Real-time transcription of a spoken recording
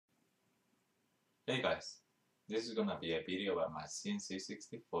Hey guys, this is gonna be a video about my CNC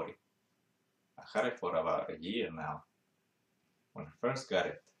 6040. I had it for about a year now. When I first got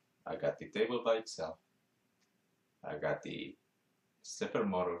it, I got the table by itself. I got the stepper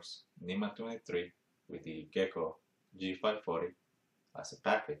motors NEMA 23 with the Gecko G540 as a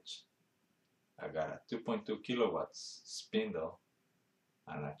package. I got a 2.2 kilowatts spindle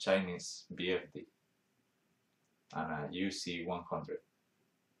and a Chinese BFD and a UC100.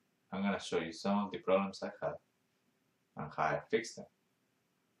 I'm gonna show you some of the problems I had and how I fixed them.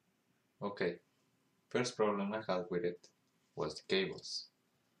 Okay, first problem I had with it was the cables.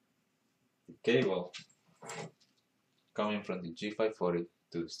 The cable coming from the G540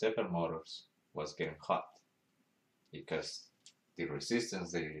 to the stepper motors was getting hot because the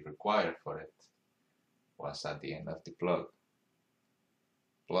resistance they required for it was at the end of the plug.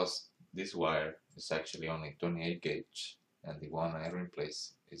 Plus, this wire is actually only 28 gauge and the one I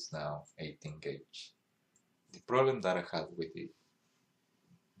replaced is now 18 gauge. The problem that I had with the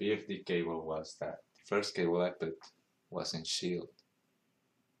BFD cable was that the first cable I put wasn't shielded,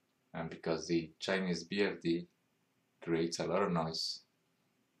 and because the Chinese BFD creates a lot of noise,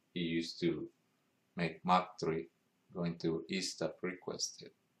 it used to make Mach 3 going to E-stop requested.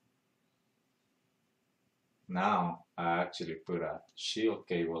 Now I actually put a shield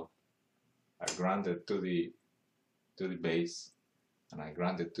cable. I grounded to the base and I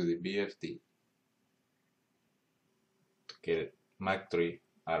grounded to the BFD to get Mach 3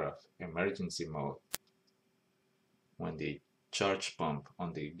 out of emergency mode when the charge pump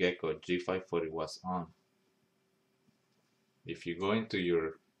on the Gecko G540 was on. If you go into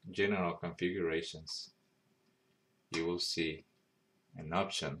your general configurations, you will see an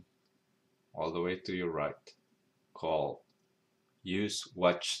option all the way to your right called Use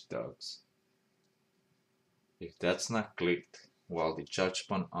Watchdogs. If that's not clicked while the charge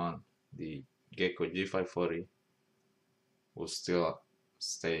pump on the Gecko G540 will still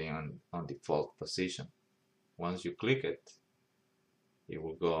stay on default position. Once you click it, it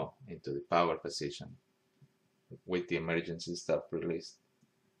will go into the power position with the emergency stop released.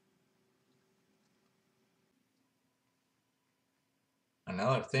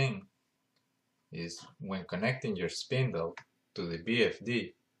 Another thing is when connecting your spindle to the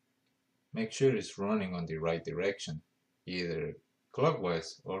BFD, make sure it's running on the right direction, either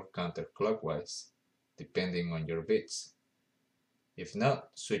clockwise or counterclockwise, depending on your bits. If not,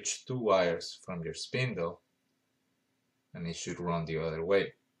 switch two wires from your spindle and it should run the other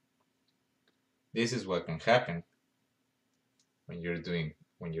way. This is what can happen when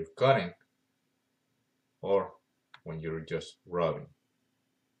you're cutting or when you're just rubbing.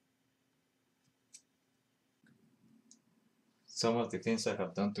 Some of the things I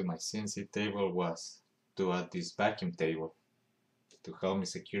have done to my CNC table was to add this vacuum table to help me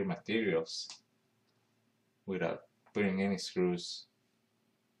secure materials without putting any screws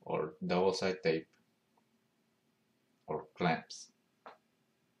or double-side tape or clamps.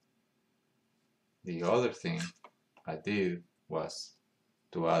 The other thing I did was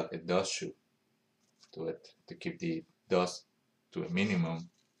to add a dust shoe to it to keep the dust to a minimum,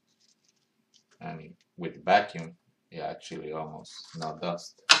 and with vacuum it actually almost no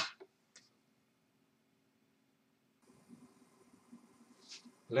dust.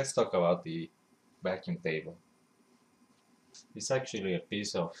 Let's talk about the vacuum table. It's actually a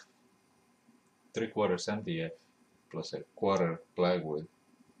piece of 3/4 MDF plus a 1/4 plywood.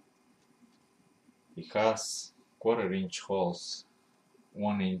 It has 1/4 inch holes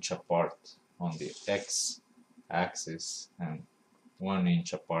 1 inch apart on the X axis and 1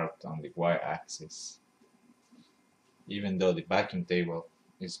 inch apart on the Y axis. Even though the vacuum table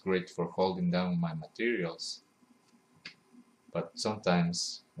is great for holding down my materials, but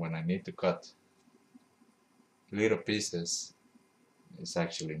sometimes when I need to cut little pieces, it's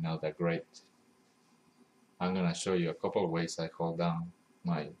actually not that great. I'm gonna show you a couple of ways I hold down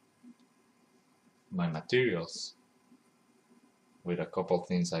my materials with a couple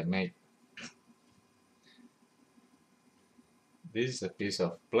things I made. This is a piece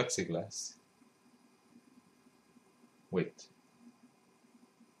of plexiglass with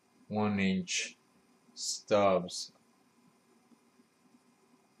 1 inch stubs,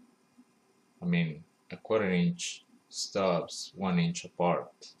 a 1/4 inch stubs 1 inch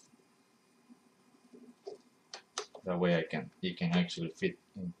apart. That way it can actually fit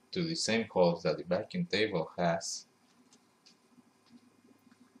into the same holes that the vacuum table has.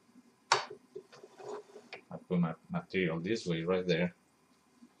 I put my material this way right there.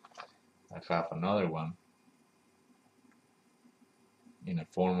 I have another one in the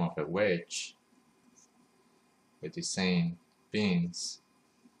form of a wedge with the same pins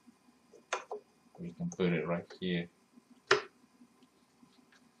We can put it right here.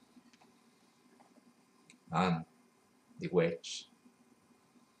 And the wedge.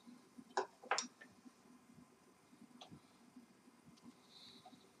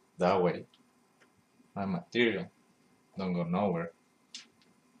 That way, my material don't go nowhere.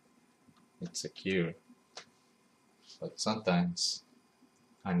 It's secure. But sometimes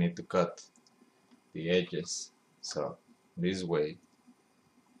I need to cut the edges, so this way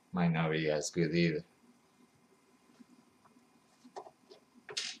might not be as good either.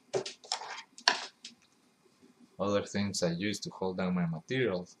 Other things I use to hold down my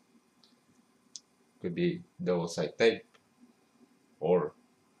materials could be double-side tape or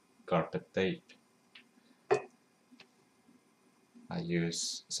carpet tape.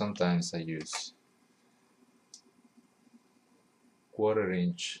 Sometimes I use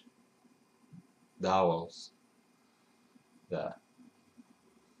 1/4-inch dowels that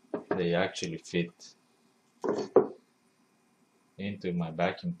they actually fit into my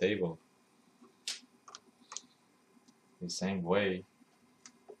vacuum table the same way.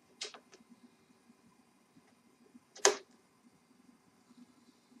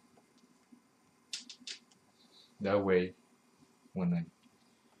 That way, when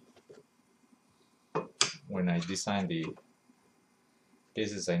I design the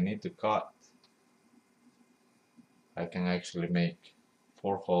pieces I need to cut, I can actually make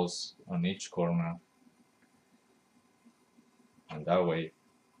 4 holes on each corner, and that way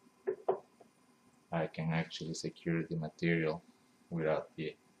I can actually secure the material without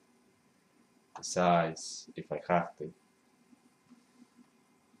the size if I have to.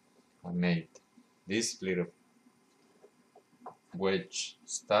 I made this little wedge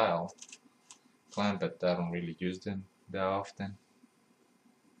style clamp, but I don't really use them that often.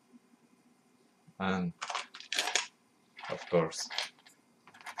 And of course,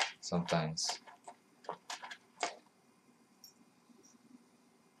 sometimes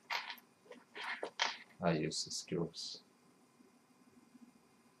I use the screws.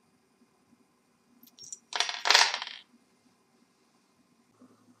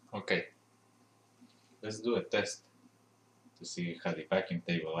 Okay, let's do a test to see how the vacuum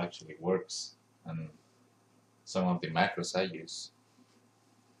table actually works and some of the macros I use.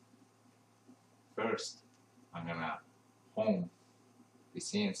 First, I'm gonna home the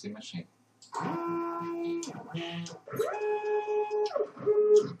CNC machine.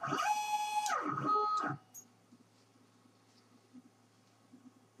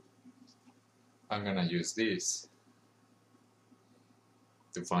 I'm gonna use this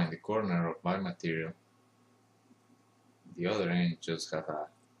to find the corner of my material. The other end just have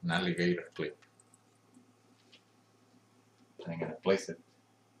an alligator clip. I'm gonna place it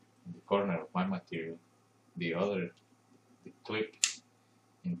in the corner of my material. The clip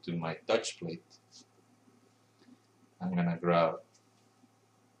into my touch plate. I'm gonna grab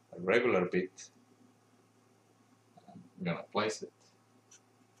a regular bit. I'm gonna place it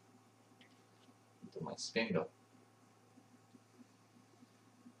into my spindle.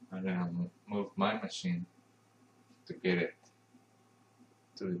 I'm gonna move my machine to get it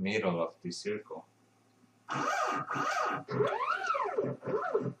to the middle of the circle.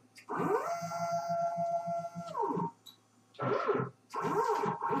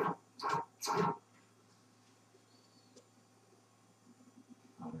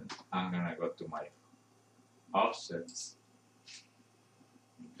 I'm gonna go to my offsets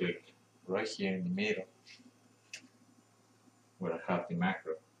and click right here in the middle where I have the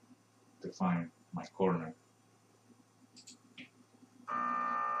macro to find my corner.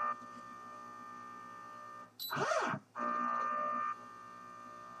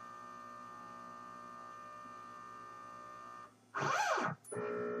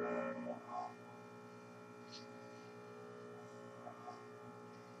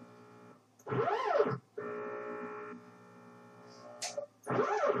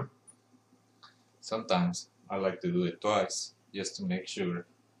 Sometimes I like to do it twice just to make sure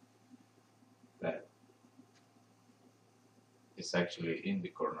that it's actually in the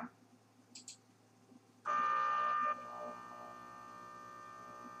corner.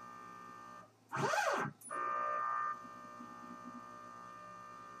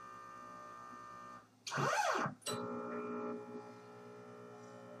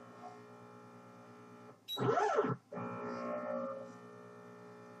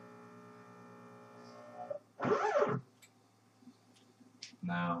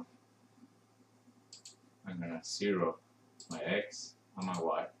 Now I'm gonna zero my X and my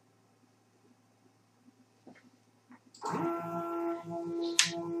Y.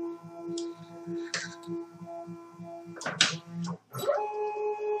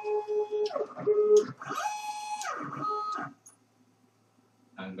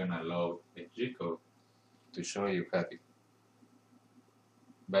 gonna load a G-code to show you how the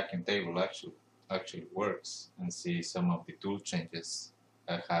vacuum table actually works and see some of the tool changes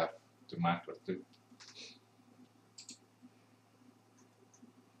I have to macro 2.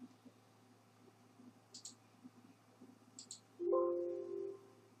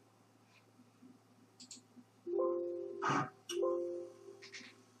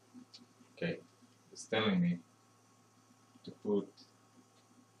 Okay, it's telling me to put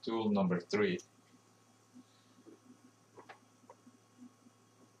tool number 3.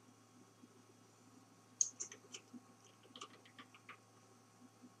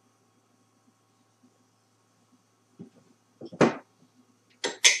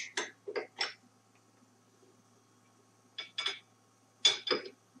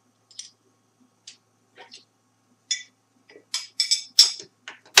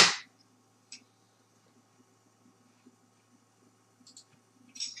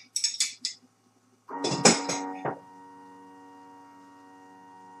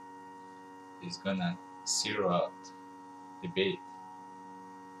 Is gonna zero out the bait.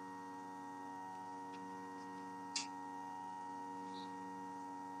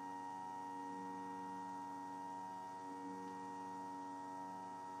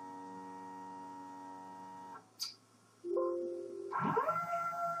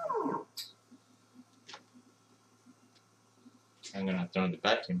 I'm gonna turn the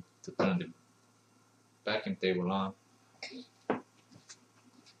vacuum to turn the vacuum table on.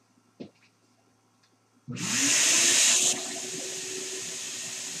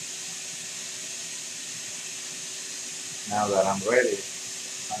 Now that I'm ready,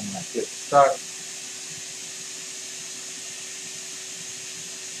 I'm gonna click start.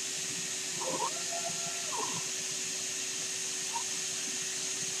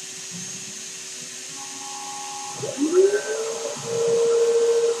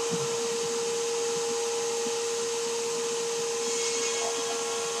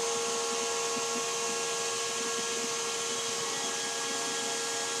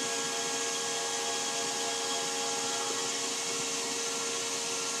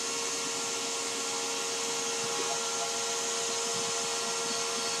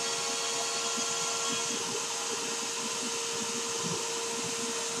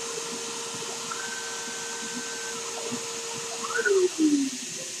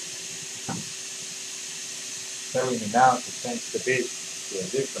 Telling me now to change the bit to a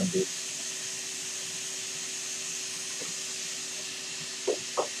different bit.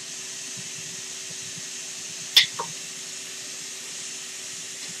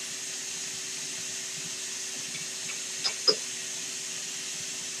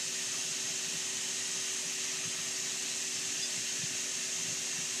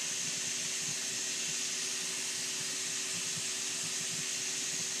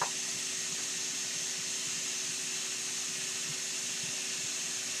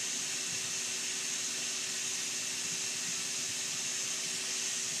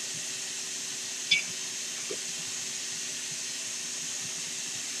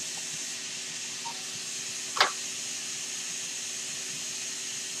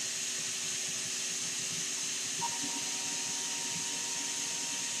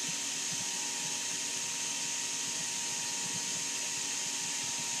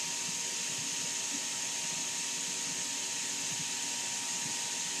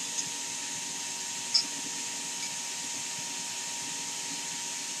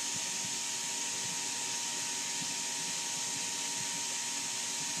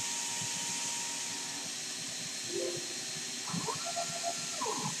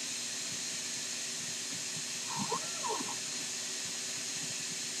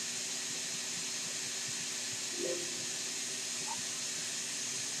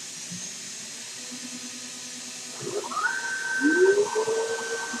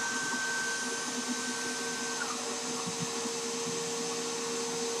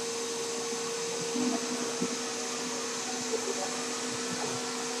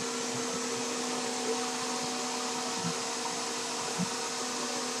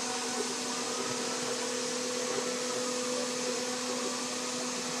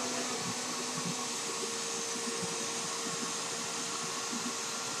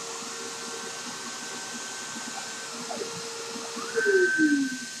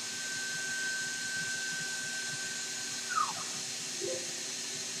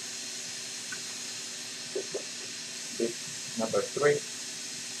 Bit number 3.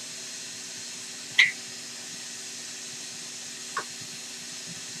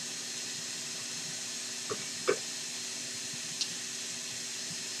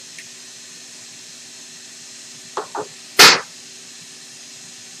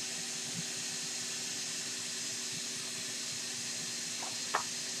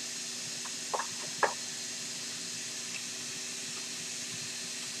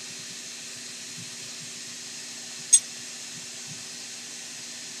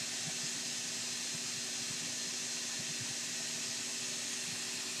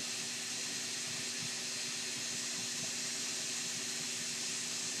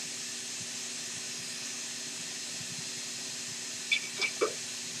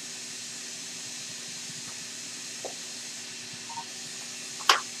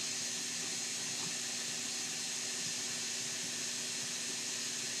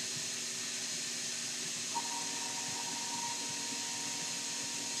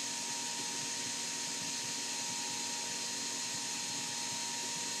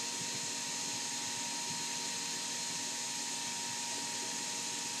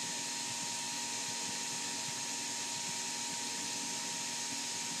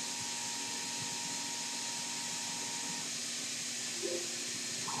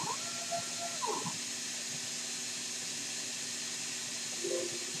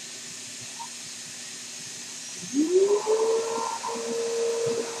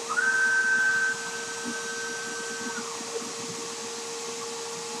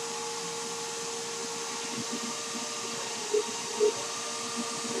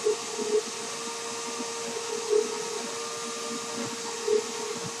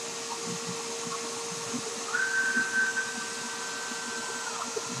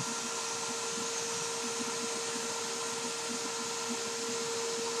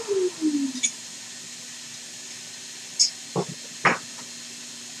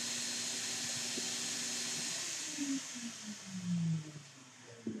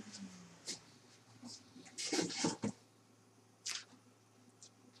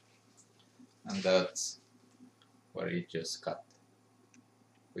 And that's what it just cut,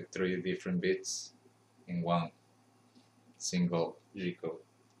 with 3 different bits in one single G-code.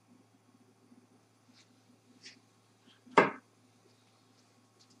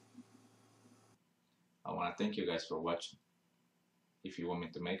 I want to thank you guys for watching. If you want me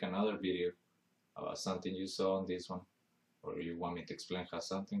to make another video about something you saw on this one, or you want me to explain how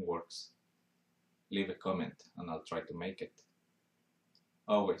something works, leave a comment and I'll try to make it.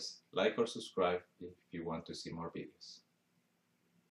 Always like or subscribe if you want to see more videos.